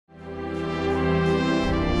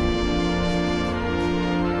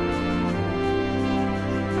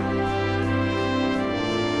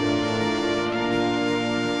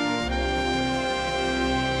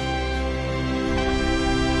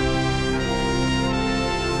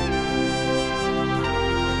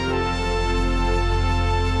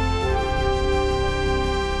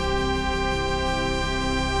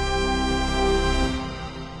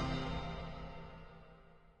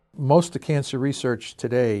most of cancer research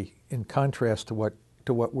today, in contrast to what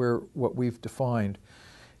we've defined,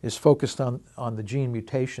 is focused on the gene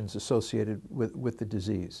mutations associated with the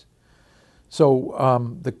disease.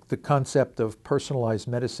 So the concept of personalized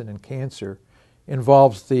medicine in cancer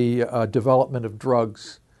involves the development of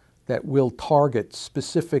drugs that will target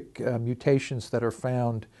specific mutations that are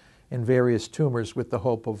found in various tumors with the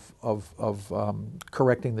hope of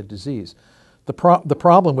correcting the disease. The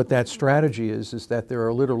problem with that strategy is that there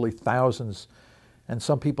are literally thousands, and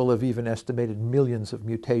some people have even estimated millions of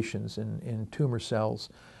mutations in tumor cells,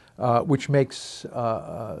 which makes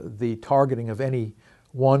the targeting of any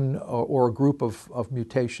one or a group of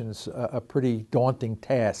mutations a pretty daunting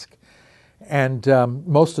task. And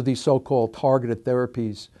most of these so-called targeted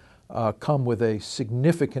therapies come with a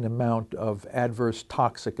significant amount of adverse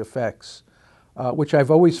toxic effects, which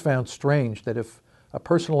I've always found strange, that if a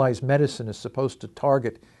personalized medicine is supposed to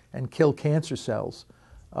target and kill cancer cells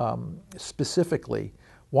specifically,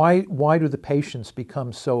 why do the patients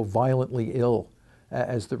become so violently ill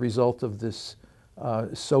as the result of this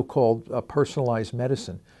so-called personalized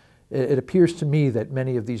medicine? It appears to me that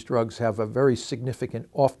many of these drugs have a very significant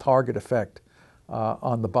off-target effect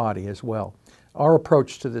on the body as well. Our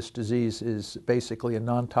approach to this disease is basically a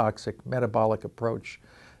non-toxic metabolic approach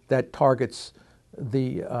that targets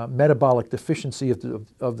the metabolic deficiency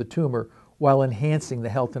of the tumor while enhancing the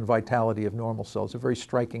health and vitality of normal cells. A very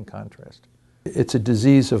striking contrast. It's a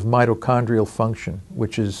disease of mitochondrial function,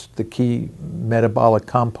 which is the key metabolic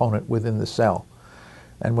component within the cell.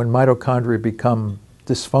 And when mitochondria become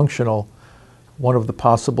dysfunctional, one of the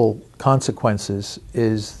possible consequences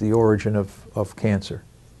is the origin of cancer.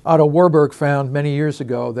 Otto Warburg found many years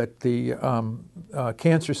ago that the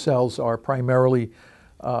cancer cells are primarily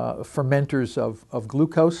fermenters of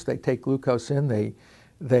glucose. They take glucose in, they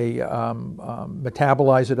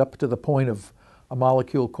metabolize it up to the point of a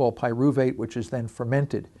molecule called pyruvate, which is then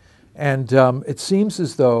fermented. And it seems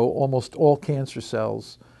as though almost all cancer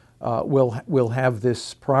cells will have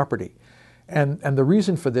this property. And the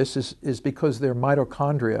reason for this is because their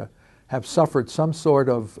mitochondria have suffered some sort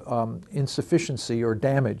of insufficiency or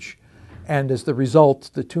damage. And as the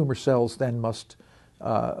result, the tumor cells then must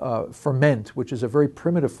ferment, which is a very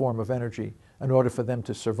primitive form of energy, in order for them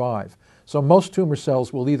to survive. So most tumor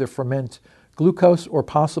cells will either ferment glucose or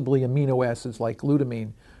possibly amino acids like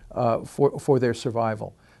glutamine for their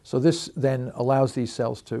survival. So this then allows these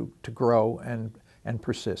cells to grow and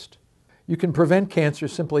persist. You can prevent cancer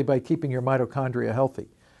simply by keeping your mitochondria healthy.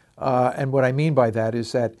 And what I mean by that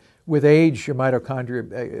is that with age, your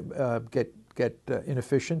mitochondria get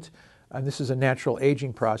inefficient. And this is a natural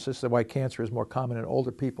aging process. That's why cancer is more common in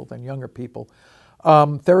older people than younger people.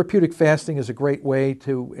 Therapeutic fasting is a great way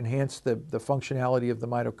to enhance the functionality of the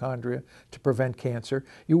mitochondria to prevent cancer.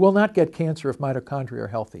 You will not get cancer if mitochondria are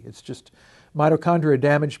healthy. It's just mitochondria are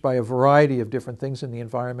damaged by a variety of different things in the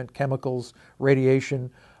environment: chemicals,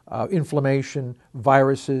 radiation, inflammation,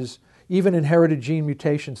 viruses. Even inherited gene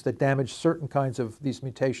mutations that damage certain kinds of these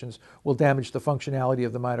mutations will damage the functionality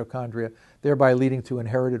of the mitochondria, thereby leading to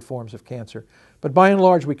inherited forms of cancer. But by and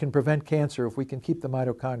large, we can prevent cancer if we can keep the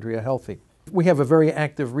mitochondria healthy. We have a very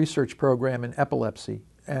active research program in epilepsy,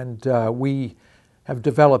 and we have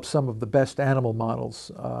developed some of the best animal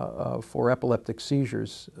models for epileptic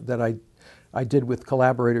seizures that I did with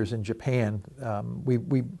collaborators in Japan.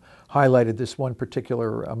 We highlighted this one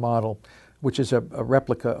particular model, which is a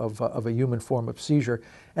replica of a human form of seizure.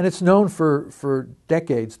 And it's known for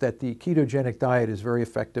decades that the ketogenic diet is very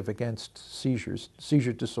effective against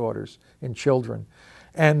seizure disorders in children.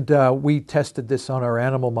 And we tested this on our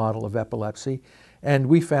animal model of epilepsy, and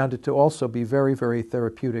we found it to also be very, very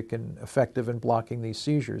therapeutic and effective in blocking these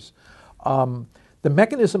seizures. The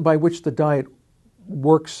mechanism by which the diet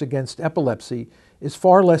works against epilepsy is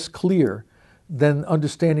far less clear than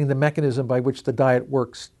understanding the mechanism by which the diet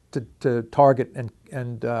works to target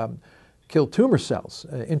and kill tumor cells,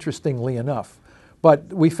 interestingly enough.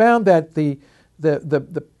 But we found that the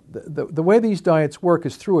way these diets work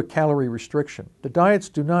is through a calorie restriction. The diets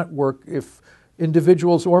do not work if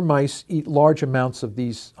individuals or mice eat large amounts of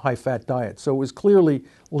these high-fat diets. So it was clearly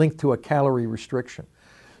linked to a calorie restriction.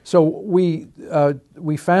 So we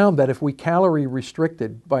found that if we calorie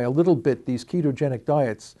restricted by a little bit these ketogenic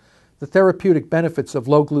diets, the therapeutic benefits of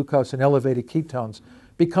low glucose and elevated ketones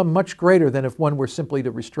become much greater than if one were simply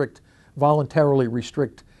to voluntarily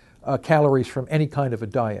restrict calories from any kind of a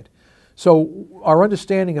diet. So our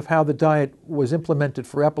understanding of how the diet was implemented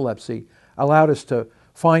for epilepsy allowed us to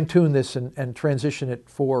fine-tune this and transition it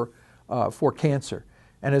for cancer.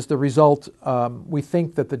 And as the result, we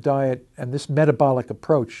think that the diet and this metabolic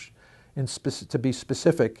approach, to be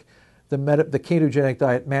specific, the ketogenic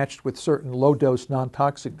diet matched with certain low-dose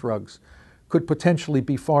non-toxic drugs could potentially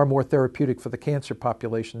be far more therapeutic for the cancer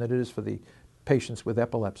population than it is for the patients with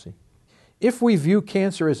epilepsy. If we view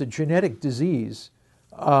cancer as a genetic disease,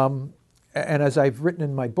 and as I've written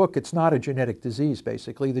in my book, it's not a genetic disease,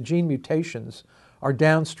 basically. The gene mutations are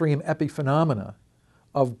downstream epiphenomena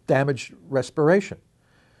of damaged respiration.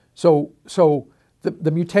 So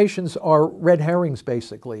the mutations are red herrings,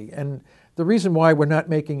 basically. And the reason why we're not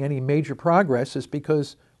making any major progress is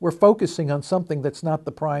because we're focusing on something that's not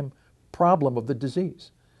the prime problem of the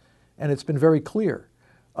disease. And it's been very clear.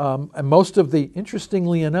 And most of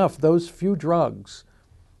interestingly enough, those few drugs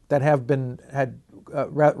that have had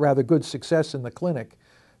rather good success in the clinic,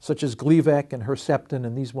 such as Gleevec and Herceptin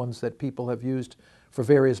and these ones that people have used for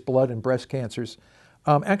various blood and breast cancers,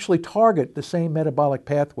 actually target the same metabolic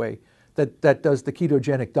pathway that does the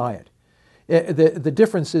ketogenic diet. The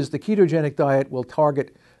difference is the ketogenic diet will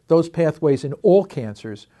target those pathways in all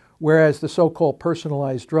cancers, whereas the so-called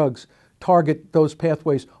personalized drugs target those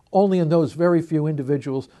pathways only in those very few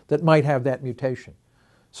individuals that might have that mutation.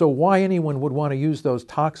 So why anyone would want to use those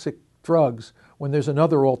toxic drugs when there's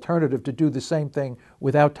another alternative to do the same thing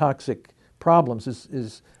without toxic problems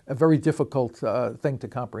is a very difficult thing to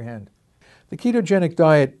comprehend. The ketogenic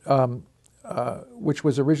diet, which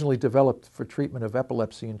was originally developed for treatment of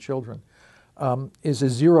epilepsy in children, is a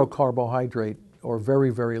zero carbohydrate or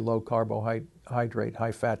very, very low carbohydrate,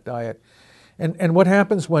 high-fat diet. And what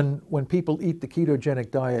happens when people eat the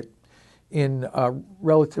ketogenic diet in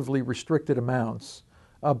relatively restricted amounts,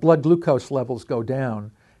 blood glucose levels go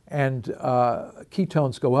down and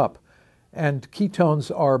ketones go up. And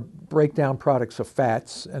ketones are breakdown products of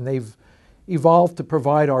fats, and they've evolved to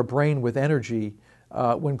provide our brain with energy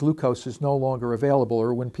when glucose is no longer available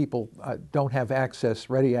or when people don't have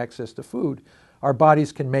ready access to food. Our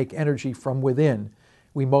bodies can make energy from within.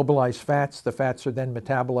 We mobilize fats. The fats are then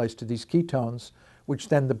metabolized to these ketones, which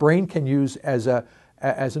then the brain can use as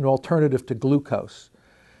an alternative to glucose.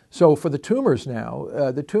 So for the tumors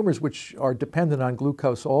now, the tumors which are dependent on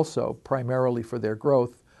glucose also, primarily for their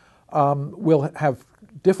growth, will have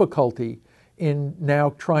difficulty in now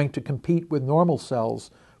trying to compete with normal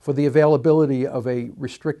cells for the availability of a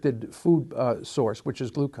restricted food source, which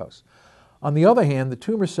is glucose. On the other hand, the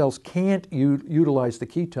tumor cells can't utilize the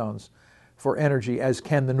ketones for energy as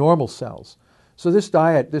can the normal cells. So this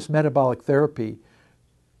diet, this metabolic therapy,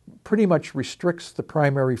 pretty much restricts the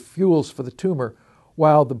primary fuels for the tumor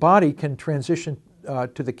while the body can transition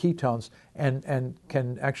to the ketones and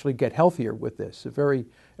can actually get healthier with this. A very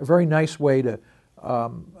nice way to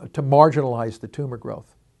marginalize the tumor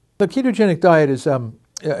growth. The ketogenic diet is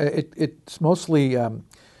it's mostly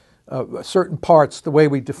certain parts. The way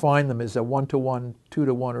we define them is a 1-to-1,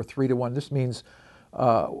 2-to-1, or 3-to-1. This means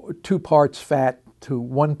 2 parts fat to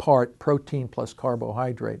 1 part protein plus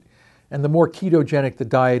carbohydrate. And the more ketogenic the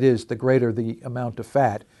diet is, the greater the amount of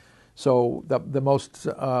fat. So the most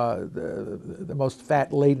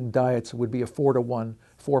fat-laden diets would be a 4-to-1,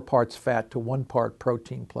 4 parts fat to 1 part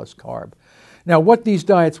protein plus carb. Now, what these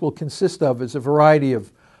diets will consist of is a variety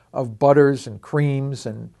of butters and creams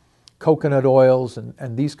and coconut oils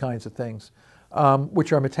and these kinds of things,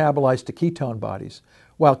 which are metabolized to ketone bodies,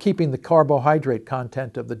 while keeping the carbohydrate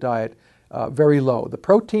content of the diet very low. The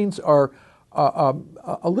proteins are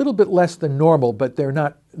a little bit less than normal, but they're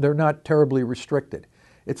not terribly restricted.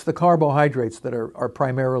 It's the carbohydrates that are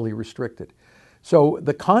primarily restricted. So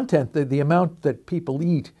the content, the amount that people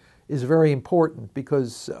eat, is very important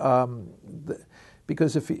because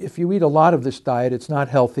if you eat a lot of this diet, it's not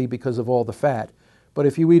healthy because of all the fat. But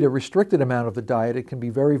if you eat a restricted amount of the diet, it can be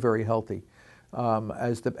very, very healthy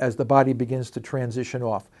as the body begins to transition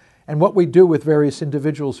off. And what we do with various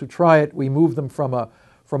individuals who try it, we move them from a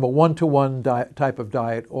 1-to-1 type of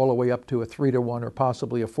diet all the way up to a 3-to-1 or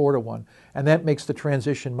possibly a 4-to-1, and that makes the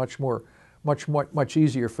transition much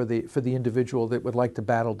easier for the individual that would like to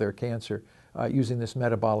battle their cancer using this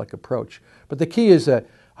metabolic approach. But the key is a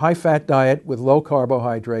high-fat diet with low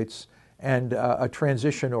carbohydrates and a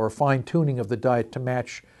transition or fine-tuning of the diet to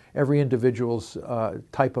match every individual's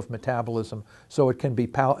type of metabolism, so it can be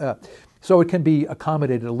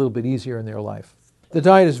accommodated a little bit easier in their life. The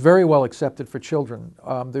diet is very well accepted for children.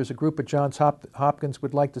 There's a group at Johns Hopkins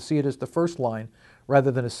would like to see it as the first line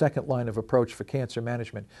rather than a second line of approach for cancer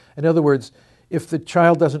management. In other words, if the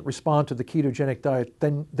child doesn't respond to the ketogenic diet,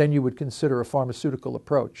 then you would consider a pharmaceutical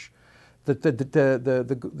approach. The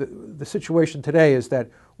situation today is that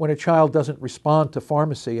when a child doesn't respond to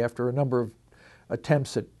pharmacy after a number of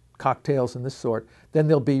attempts at cocktails and this sort, then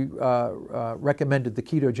they'll be recommended the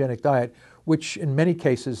ketogenic diet, which in many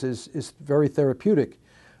cases is very therapeutic.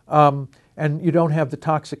 and you don't have the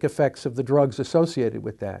toxic effects of the drugs associated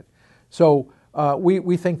with that. So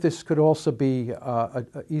we think this could also be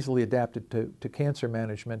easily adapted to cancer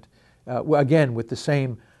management, again, with the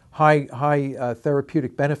same high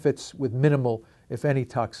therapeutic benefits with minimal, if any,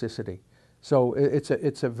 toxicity. So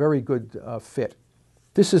it's a very good fit.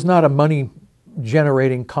 This is not a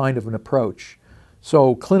money-generating kind of an approach.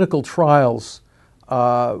 So clinical trials,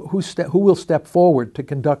 who will step forward to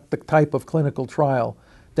conduct the type of clinical trial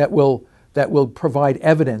that will provide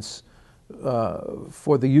evidence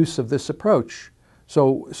for the use of this approach.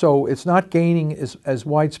 So it's not gaining as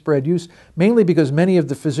widespread use, mainly because many of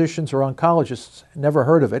the physicians or oncologists never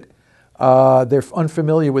heard of it. They're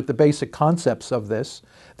unfamiliar with the basic concepts of this.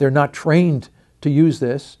 They're not trained to use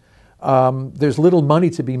this. There's little money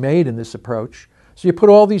to be made in this approach. So you put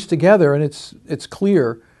all these together, and it's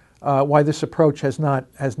clear why this approach has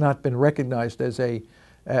not been recognized as a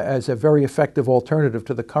very effective alternative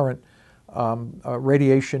to the current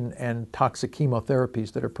radiation and toxic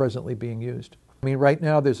chemotherapies that are presently being used. I mean, right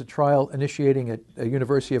now there's a trial initiating at the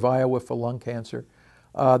University of Iowa for lung cancer.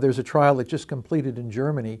 There's a trial that just completed in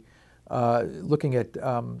Germany looking at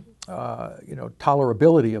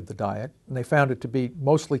tolerability of the diet, and they found it to be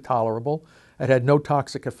mostly tolerable. It had no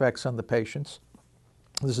toxic effects on the patients.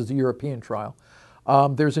 This is the European trial.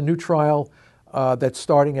 There's a new trial that's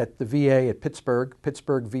starting at the VA at Pittsburgh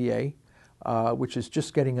VA, which is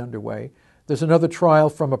just getting underway. There's another trial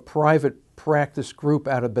from a private practice group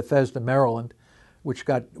out of Bethesda, Maryland, which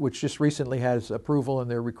just recently has approval,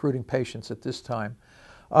 and they're recruiting patients at this time.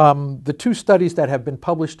 The two studies that have been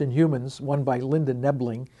published in humans, one by Linda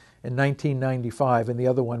Nebling in 1995 and the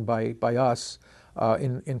other one by us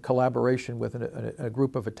in collaboration with a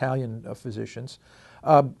group of Italian physicians,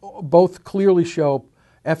 both clearly show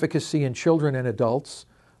efficacy in children and adults.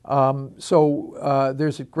 So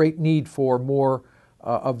there's a great need for more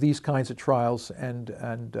of these kinds of trials and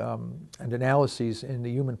analyses in the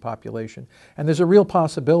human population. And there's a real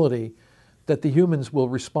possibility that the humans will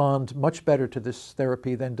respond much better to this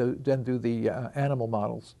therapy than do the animal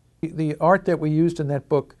models. The art that we used in that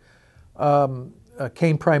book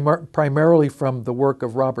came primarily from the work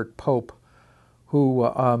of Robert Pope, who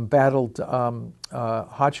battled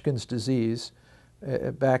Hodgkin's disease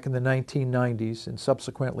back in the 1990s and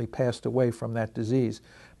subsequently passed away from that disease.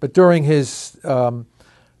 But during his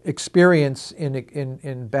experience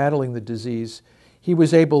in battling the disease, he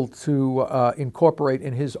was able to incorporate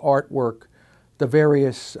in his artwork the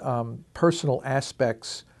various personal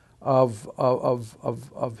aspects of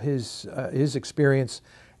his experience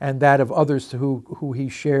and that of others who he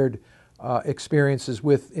shared experiences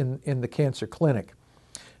with in the cancer clinic.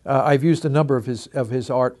 I've used a number of his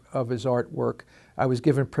artwork. I was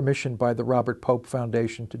given permission by the Robert Pope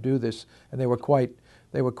Foundation to do this, and they were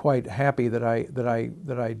quite happy that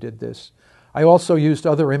I did this. I also used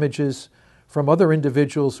other images from other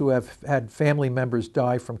individuals who have had family members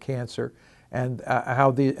die from cancer, and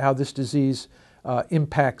how this disease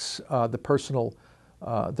impacts the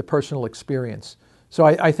personal experience. So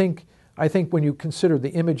I think when you consider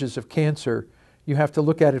the images of cancer, you have to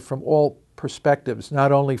look at it from all perspectives,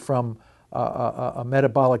 not only from a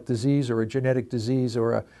metabolic disease or a genetic disease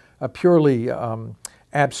or a purely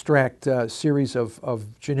abstract series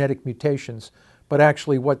of genetic mutations, but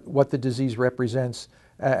actually what the disease represents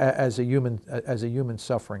as a human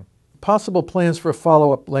suffering. Possible plans for a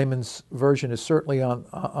follow-up layman's version is certainly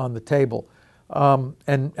on the table,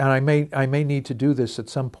 and I may need to do this at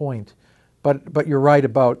some point. But you're right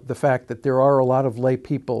about the fact that there are a lot of lay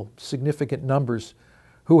people, significant numbers,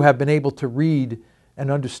 who have been able to read and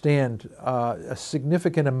understand a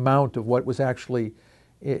significant amount of what was actually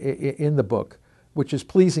in the book, which is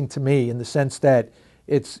pleasing to me in the sense that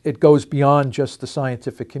it goes beyond just the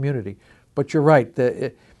scientific community. But you're right,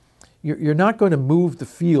 you're not going to move the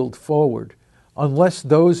field forward unless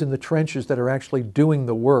those in the trenches that are actually doing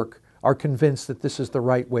the work are convinced that this is the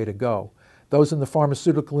right way to go. Those in the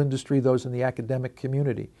pharmaceutical industry, those in the academic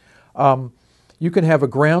community. You can have a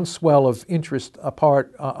groundswell of interest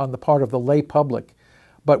on the part of the lay public,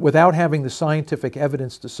 but without having the scientific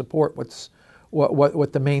evidence to support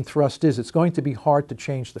what the main thrust is, it's going to be hard to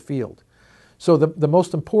change the field. So the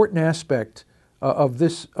most important aspect of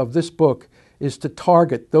this book is to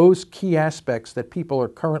target those key aspects that people are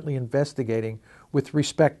currently investigating with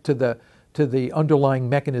respect to the underlying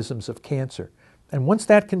mechanisms of cancer. And once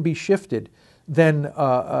that can be shifted, then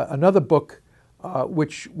another book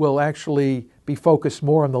which will actually be focused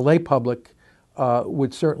more on the lay public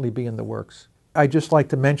would certainly be in the works. I'd just like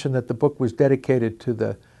to mention that the book was dedicated to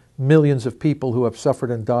the millions of people who have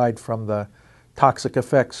suffered and died from the toxic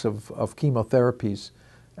effects of chemotherapies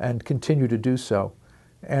and continue to do so.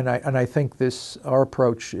 And I think our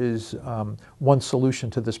approach is one solution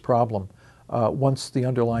to this problem. Once the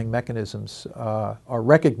underlying mechanisms are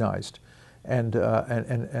recognized and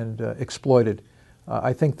exploited,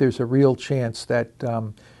 I think there's a real chance that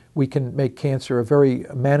we can make cancer a very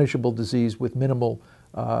manageable disease with minimal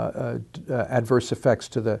adverse effects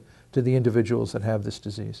to the individuals that have this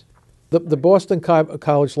disease. The Boston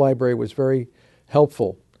College Library was very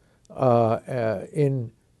helpful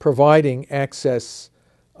in providing access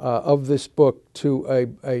of this book to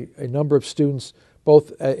a number of students,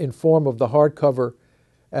 both in form of the hardcover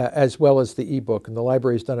as well as the ebook. And the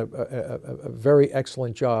library has done a very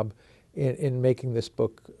excellent job in making this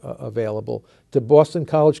book available to Boston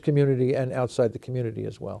College community and outside the community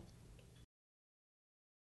as well.